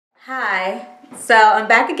Hi, so I'm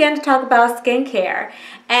back again to talk about skincare,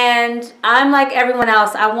 and I'm like everyone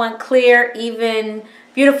else. I want clear, even,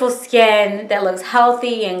 beautiful skin that looks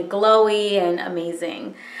healthy and glowy and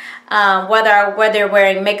amazing. Whether you're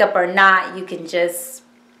wearing makeup or not, you can just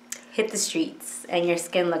hit the streets and your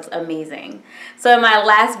skin looks amazing. So in my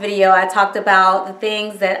last video, I talked about the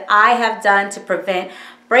things that I have done to prevent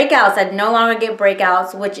breakouts. I no longer get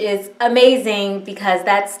breakouts, which is amazing because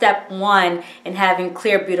that's step one in having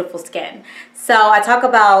clear, beautiful skin. So I talk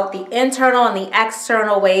about the internal and the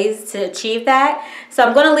external ways to achieve that. So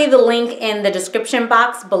I'm going to leave the link in the description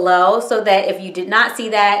box below so that if you did not see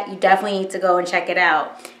that, you definitely need to go and check it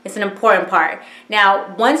out. It's an important part.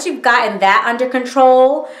 Now, once you've gotten that under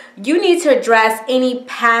control, you need to address any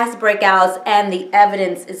past breakouts and the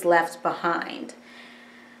evidence is left behind.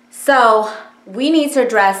 So we need to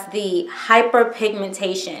address the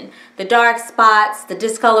hyperpigmentation, the dark spots, the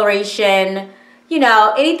discoloration, you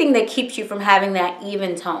know, anything that keeps you from having that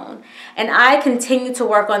even tone. And I continue to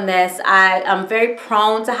work on this. I'm very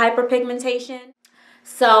prone to hyperpigmentation.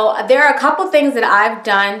 So there are a couple things that I've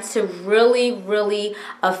done to really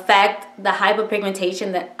affect the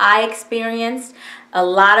hyperpigmentation that I experienced. A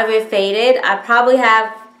lot of it faded. I probably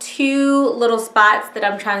have two little spots that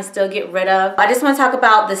I'm trying to still get rid of. I just want to talk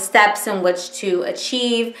about the steps in which to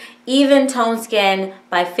achieve even tone skin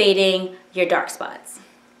by fading your dark spots.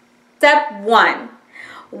 Step one,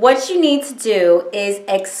 what you need to do is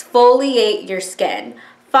exfoliate your skin.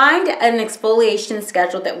 Find an exfoliation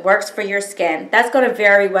schedule that works for your skin. That's going to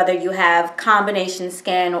vary whether you have combination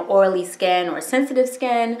skin or oily skin or sensitive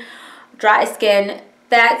skin, dry skin.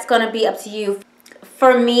 That's going to be up to you.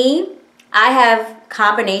 For me, I have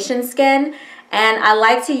combination skin and I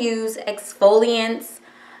like to use exfoliants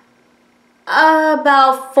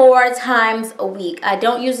about 4 times a week. I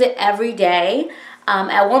don't use it every day.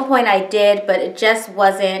 At one point I did, but it just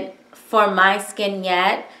wasn't for my skin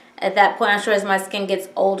yet. At that point, I'm sure as my skin gets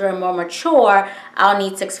older and more mature, I'll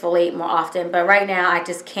need to exfoliate more often. But right now, I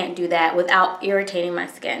just can't do that without irritating my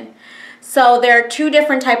skin. So there are two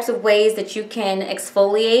different types of ways that you can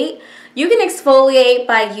exfoliate. You can exfoliate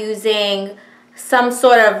by using some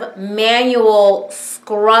sort of manual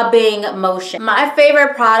scrubbing motion. My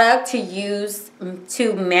favorite product to use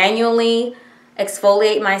to manually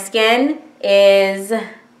exfoliate my skin is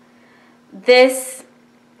this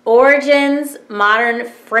Origins Modern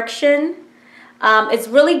Friction. It's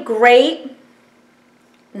really great.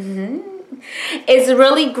 It's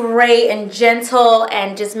really great and gentle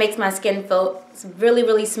and just makes my skin feel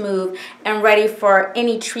really smooth and ready for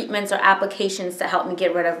any treatments or applications to help me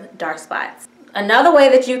get rid of dark spots. Another way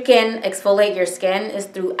that you can exfoliate your skin is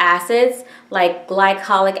through acids like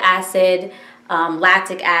glycolic acid,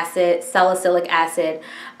 lactic acid, salicylic acid.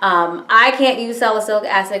 I can't use salicylic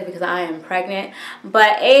acid because I am pregnant,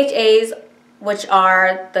 but AHAs, which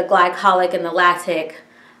are the glycolic and the lactic,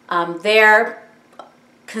 they're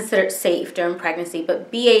considered safe during pregnancy, but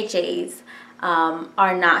BHAs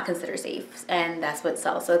are not considered safe, and that's what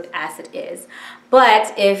salicylic acid is.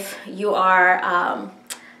 But if you are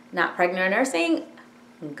not pregnant or nursing,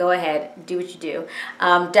 go ahead, do what you do.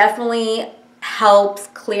 Definitely helps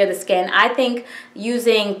clear the skin. I think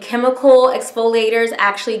using chemical exfoliators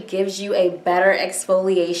actually gives you a better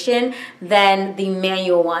exfoliation than the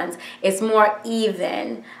manual ones. It's more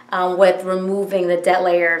even with removing the dead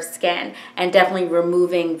layer of skin and definitely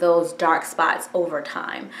removing those dark spots over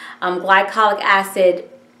time. Glycolic acid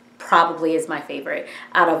probably is my favorite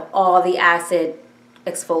out of all the acid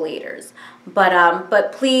exfoliators.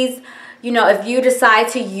 But please, you know, if you decide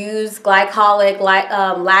to use glycolic,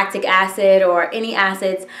 lactic acid, or any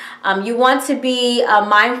acids, you want to be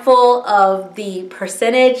mindful of the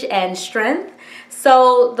percentage and strength.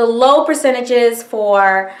 So the low percentages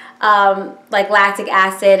for like lactic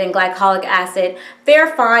acid and glycolic acid,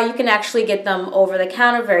 they're fine. You can actually get them over the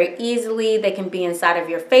counter very easily. They can be inside of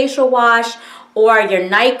your facial wash or your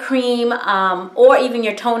night cream or even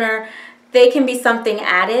your toner. They can be something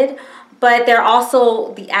added. But there are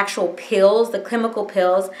also the actual pills, the chemical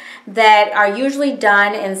pills, that are usually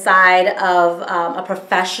done inside of a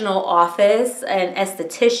professional office, an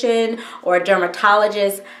esthetician or a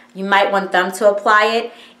dermatologist. You might want them to apply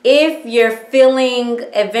it. If you're feeling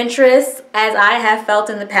adventurous, as I have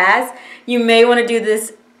felt in the past, you may want to do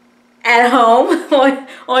this at home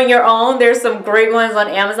on your own. There's some great ones on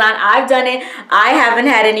Amazon. I've done it. I haven't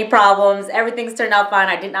had any problems. Everything's turned out fine.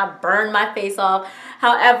 I did not burn my face off.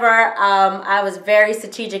 However, I was very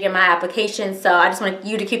strategic in my application, so I just want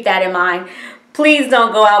you to keep that in mind. Please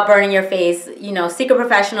don't go out burning your face. You know, seek a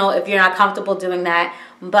professional if you're not comfortable doing that.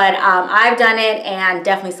 But I've done it and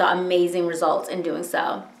definitely saw amazing results in doing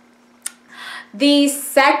so. The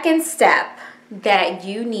second step that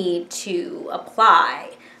you need to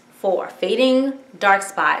apply for fading dark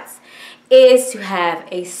spots is to have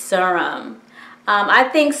a serum. I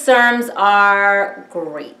think serums are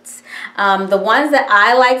great. The ones that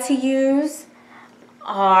I like to use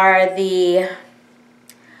are the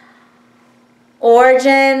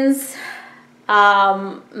Origins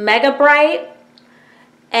Mega Bright,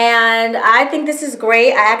 and I think this is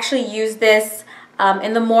great. I actually use this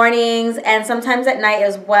in the mornings and sometimes at night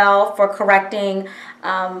as well for correcting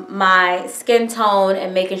my skin tone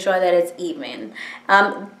and making sure that it's even.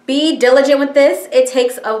 Be diligent with this. It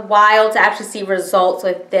takes a while to actually see results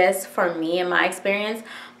with this for me in my experience,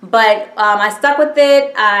 but I stuck with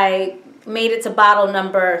it. I made it to bottle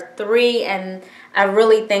number 3, and I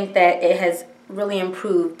really think that it has really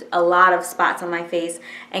improved a lot of spots on my face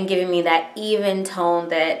and giving me that even tone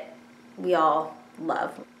that we all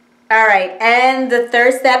love. All right, and the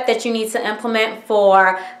third step that you need to implement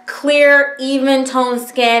for clear, even tone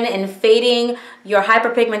skin and fading your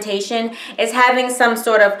hyperpigmentation is having some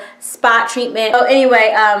sort of spot treatment. Oh,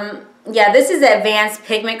 anyway, yeah, this is Advanced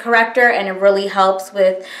Pigment Corrector, and it really helps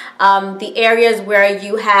with the areas where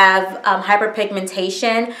you have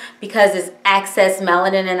hyperpigmentation because there's excess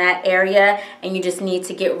melanin in that area, and you just need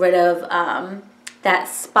to get rid of that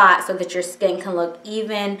spot so that your skin can look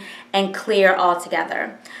even and clear all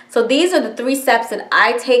together. So these are the 3 steps that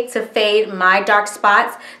I take to fade my dark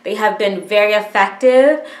spots. They have been very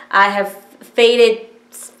effective. I have faded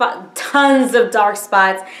tons of dark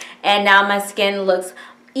spots, and now my skin looks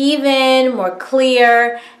even, more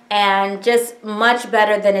clear, and just much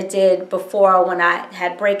better than it did before when I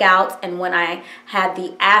had breakouts and when I had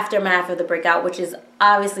the aftermath of the breakout, which is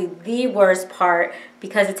obviously the worst part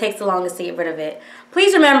because it takes the longest to get rid of it.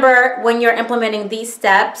 Please remember when you're implementing these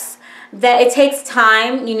steps that it takes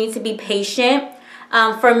time. You need to be patient.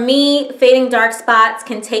 For me, fading dark spots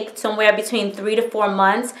can take somewhere between 3 to 4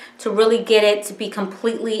 months to really get it to be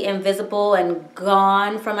completely invisible and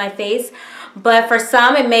gone from my face. But for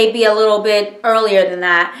some, it may be a little bit earlier than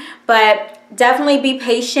that. But definitely be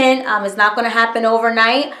patient. It's not going to happen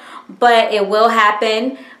overnight, but it will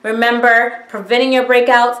happen. Remember, preventing your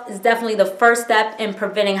breakouts is definitely the first step in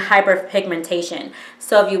preventing hyperpigmentation.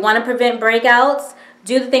 So if you want to prevent breakouts,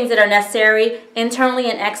 do the things that are necessary internally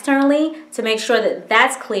and externally to make sure that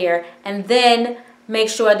that's clear, and then make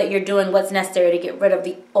sure that you're doing what's necessary to get rid of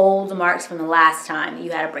the old marks from the last time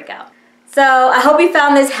you had a breakout. So I hope you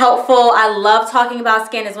found this helpful. I love talking about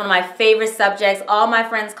skin. It's one of my favorite subjects. All my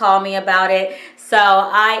friends call me about it. So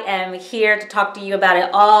I am here to talk to you about it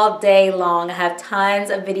all day long. I have tons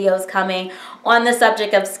of videos coming on the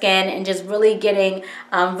subject of skin and just really getting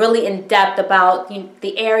really in depth about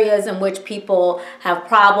the areas in which people have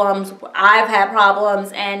problems, I've had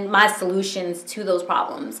problems, and my solutions to those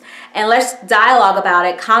problems. And let's dialogue about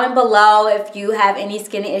it. Comment below if you have any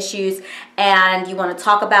skin issues and you want to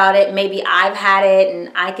talk about it. Maybe I've had it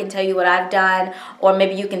and I can tell you what I've done, or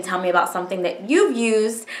maybe you can tell me about something that you've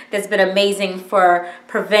used that's been amazing for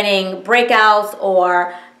preventing breakouts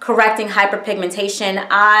or correcting hyperpigmentation.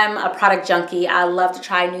 I'm a product junkie. I love to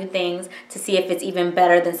try new things to see if it's even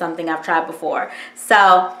better than something I've tried before.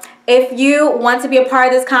 So if you want to be a part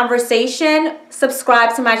of this conversation,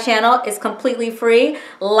 subscribe to my channel. It's completely free.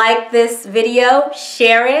 Like this video,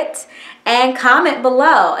 share it, and comment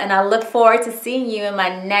below. And I look forward to seeing you in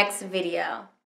my next video.